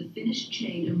 the finished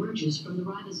chain emerges from the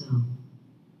ribosome.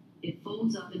 It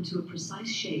folds up into a precise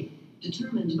shape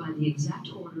determined by the exact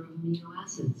order of amino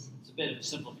acids. It's a bit of a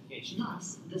simplification.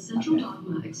 Thus, the central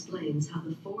dogma explains how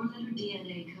the 4-letter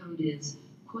DNA code is,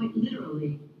 quite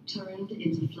literally, turned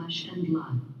into flesh and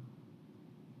blood.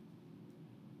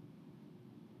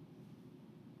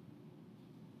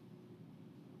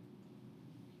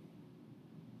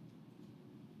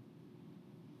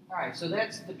 All right, so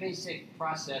that's the basic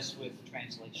process with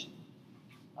translation.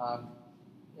 Um,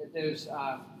 there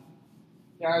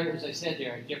are, as I said,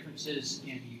 there are differences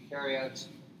in eukaryotes.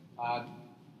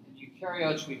 In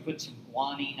eukaryotes, we put some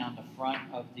guanine on the front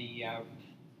of the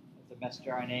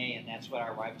messenger RNA, and that's what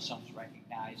our ribosomes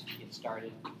recognize to get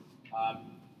started.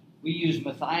 We use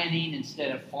methionine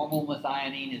instead of formal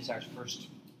methionine as our first,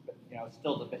 it's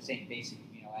still the same basic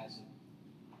amino acid.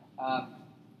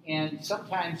 And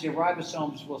sometimes your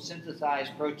ribosomes will synthesize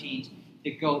proteins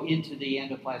that go into the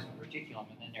endoplasmic reticulum,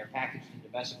 and then they're packaged into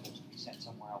vesicles to be sent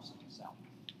somewhere else in the cell.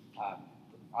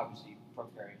 Obviously,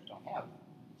 prokaryotes don't have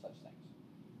such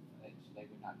things, so they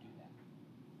would not do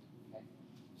that. Okay?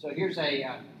 So here's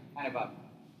a kind of a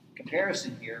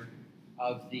comparison here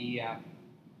of the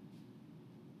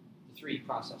three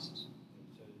processes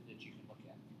so that you can look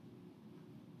at.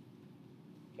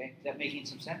 Okay, is that making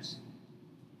some sense?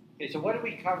 Okay, so what do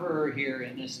we cover here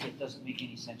in this that doesn't make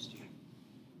any sense to you?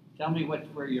 Tell me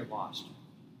where you're lost.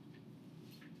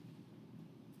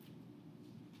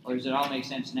 Or does it all make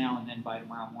sense now and then by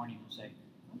tomorrow morning you'll say,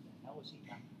 what the hell was he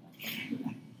talking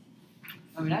about?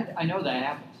 I mean, I know that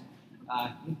happens.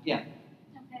 Yeah.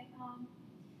 Okay.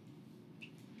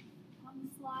 On the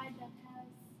slide that has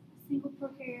a single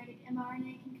prokaryotic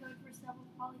mRNA can code for several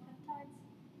polypeptides.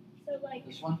 So like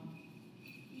This one?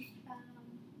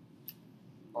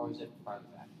 Or is it farther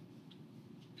back?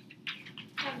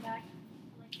 Farther back,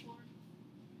 like 4.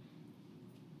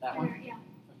 That one? Yeah.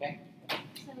 Okay.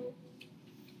 So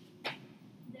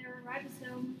their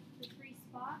ribosome, the 3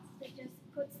 spots, it just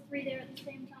puts 3 there at the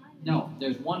same time? No,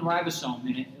 there's one ribosome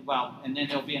in it, and then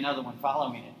there'll be another one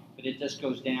following it, but it just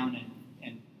goes down and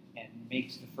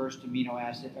makes the first amino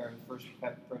acid, or the first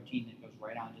protein that goes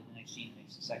right on to the next gene,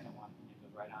 makes the second one, and it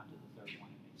goes right on to the third one,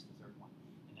 and makes the third one.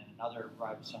 And then another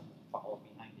ribosome will follow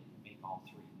behind it and make all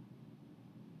 3.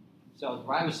 So the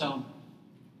ribosome,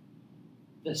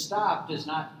 the stop does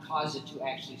not cause it to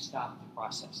actually stop the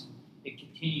process. It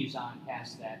continues on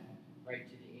past that, right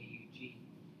to the AUG,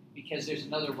 because there's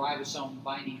another ribosome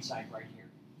binding site right here.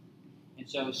 And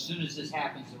so as soon as this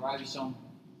happens, the ribosome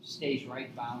stays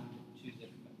right bound to the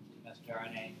messenger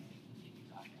RNA and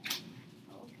continues on down.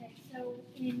 Okay, so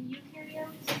in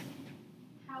eukaryotes,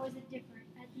 how is it different?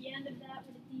 At the end of that,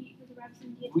 would the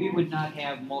ribosome be attached? We would not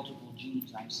have multiple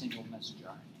genes on single messenger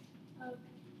RNA. Okay.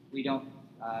 We don't,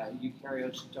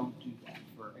 eukaryotes don't do that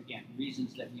for, again,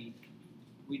 reasons that we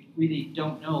really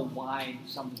don't know why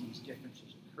some of these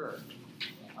differences occur.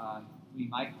 We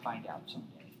might find out someday.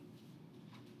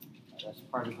 That's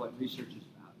part of what research is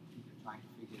about, people trying to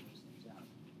figure those things out.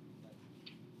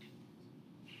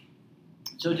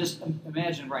 So just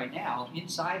imagine right now,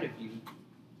 inside of you,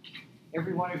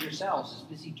 every one of your cells is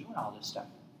busy doing all this stuff.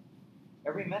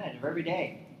 Every minute of every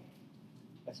day.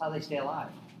 That's how they stay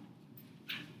alive.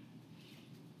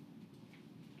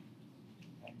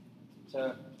 Okay. It's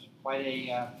quite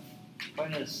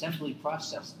an assembly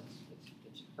process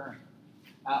that's occurring.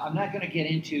 I'm not going to get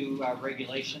into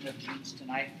regulation of genes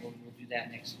tonight. We'll do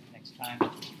that next time.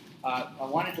 I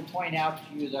wanted to point out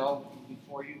to you, though,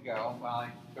 before you go. Well,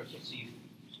 of course, you'll see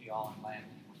you all in land.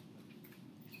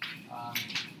 Let's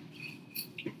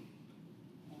see here.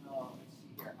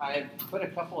 I put a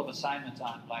couple of assignments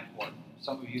on Blackboard.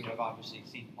 Some of you have obviously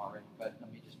seen them already, but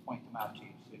let me just point them out to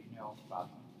you so you know about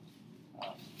them.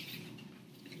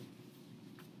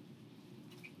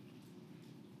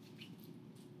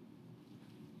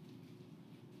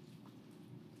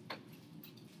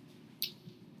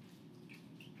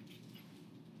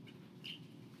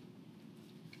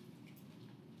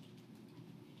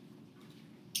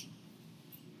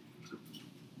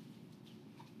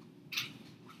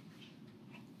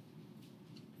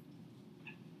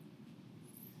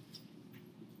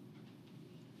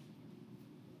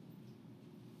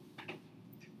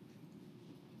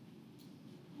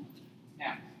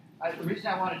 The reason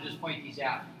I want to just point these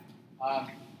out,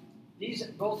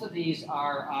 both of these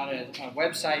are on a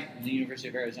website from the University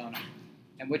of Arizona.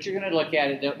 And what you're going to look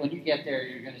at, when you get there,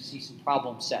 you're going to see some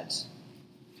problem sets.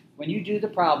 When you do the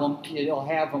problem, it'll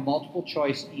have a multiple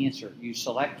choice answer. You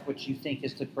select what you think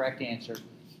is the correct answer,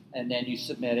 and then you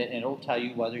submit it, and it'll tell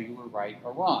you whether you were right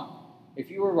or wrong. If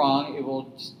you were wrong, it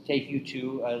will take you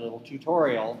to a little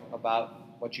tutorial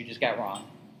about what you just got wrong,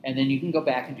 and then you can go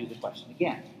back and do the question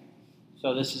again.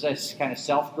 So this is a kind of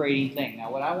self-grading thing. Now,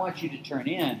 what I want you to turn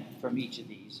in from each of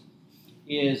these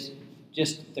is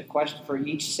just the question for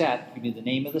each set. Give me the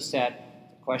name of the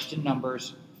set, the question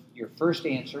numbers, your first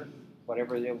answer,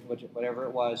 whatever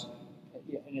it was,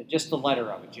 and just the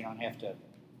letter of it. You don't have to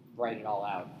write it all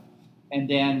out. And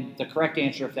then the correct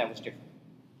answer if that was different.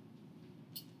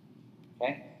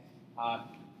 Okay?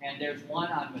 And there's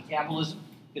one on metabolism,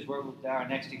 because our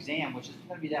next exam, which isn't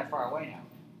going to be that far away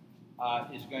now,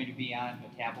 is going to be on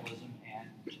metabolism and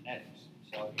genetics.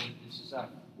 So this is a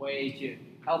way to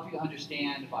help you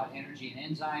understand about energy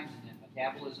and enzymes and then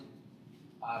metabolism.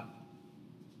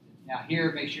 Now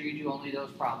here, make sure you do only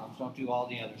those problems. Don't do all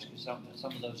the others, because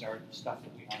some of those are stuff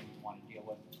that we don't even want to deal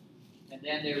with. And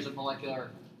then there's a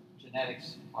molecular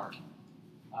genetics part.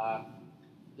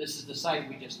 This is the site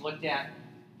we just looked at.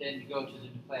 Then you go to the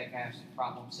nucleic acid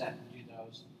problem set and do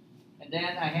those. And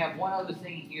then I have one other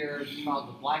thing here called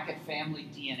the Blackett family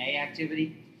DNA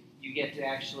activity. You get to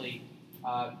actually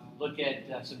look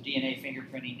at some DNA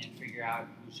fingerprinting and figure out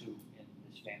who's who in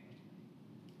this family.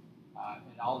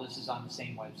 And all this is on the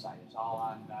same website. It's all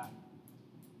on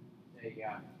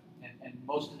and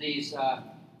most of these,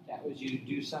 that was you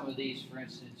do some of these, for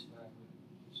instance,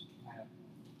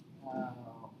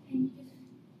 And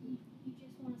you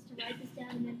just want us to write this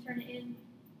down and then turn it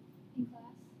in class?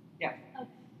 Yeah. Okay.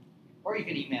 Or you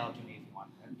can email it to me if you want.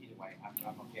 Either way,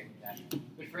 I'm okay with that.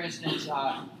 But for instance,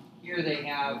 here they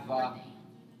have,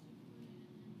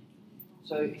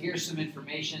 so here's some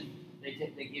information. They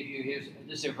give you,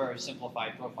 this is a very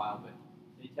simplified profile, but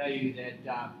they tell you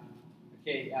that,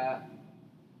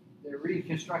 they're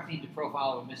reconstructing the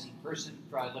profile of a missing person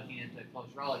by looking at the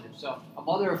close relatives. So a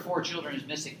mother of 4 children is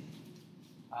missing.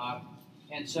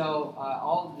 And so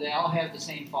they all have the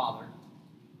same father.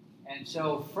 And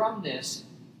so from this,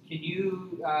 can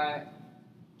you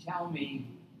tell me,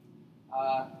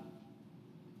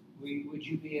 would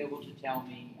you be able to tell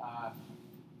me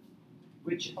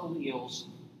which alleles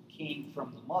came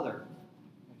from the mother?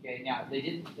 Okay, now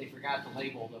they forgot to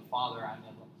label the father on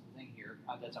the thing here.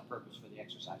 That's on purpose for the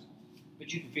exercise.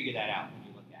 But you can figure that out when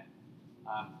you look at it.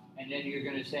 And then you're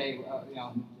going to say,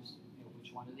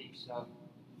 which one of these? So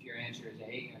if your answer is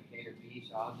A, or K, or B,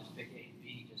 so I'll just pick A and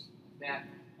B, just like that.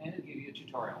 And it'll give you a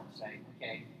tutorial and say,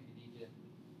 okay, you need to,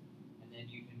 and then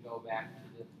you can go back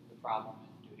to the problem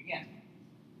and do it again.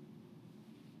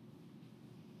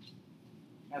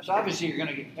 Now, so obviously you're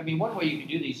going to get, one way you can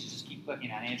do these is just keep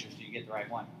clicking on answers till you get the right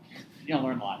one. You don't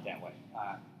learn a lot that way.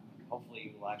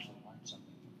 Hopefully you will actually learn something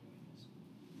from doing this.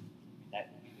 That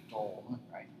would be the goal,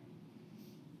 right?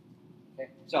 Okay,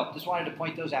 so just wanted to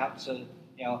point those out so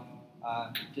that,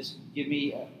 just give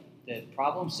me the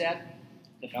problem set,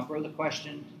 the number of the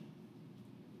question,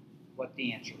 what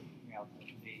the answer,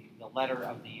 the letter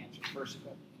of the answer. The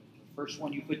first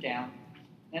one you put down,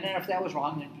 and then if that was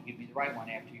wrong, then you give me the right one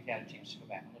after you've had a chance to go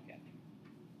back and look at it.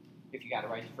 If you got it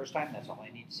right the first time, that's all I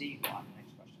need to see. Go on to the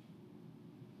next question.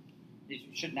 These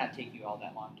should not take you all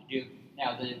that long to do.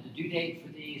 Now, the due date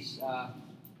for these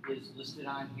is listed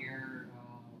on here.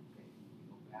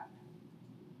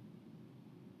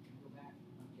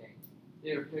 Okay.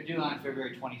 They're due on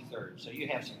February 23rd, so you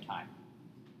have some time.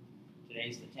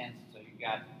 Today's the 10th, so you've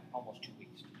got almost 2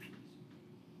 weeks to do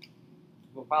this.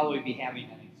 We'll probably be having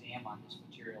an exam on this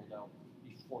material, though,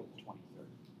 before the 23rd.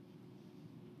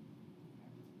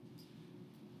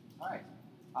 All right.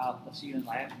 Let's see you in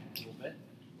lab in a little bit.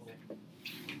 We'll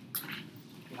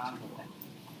get on with that.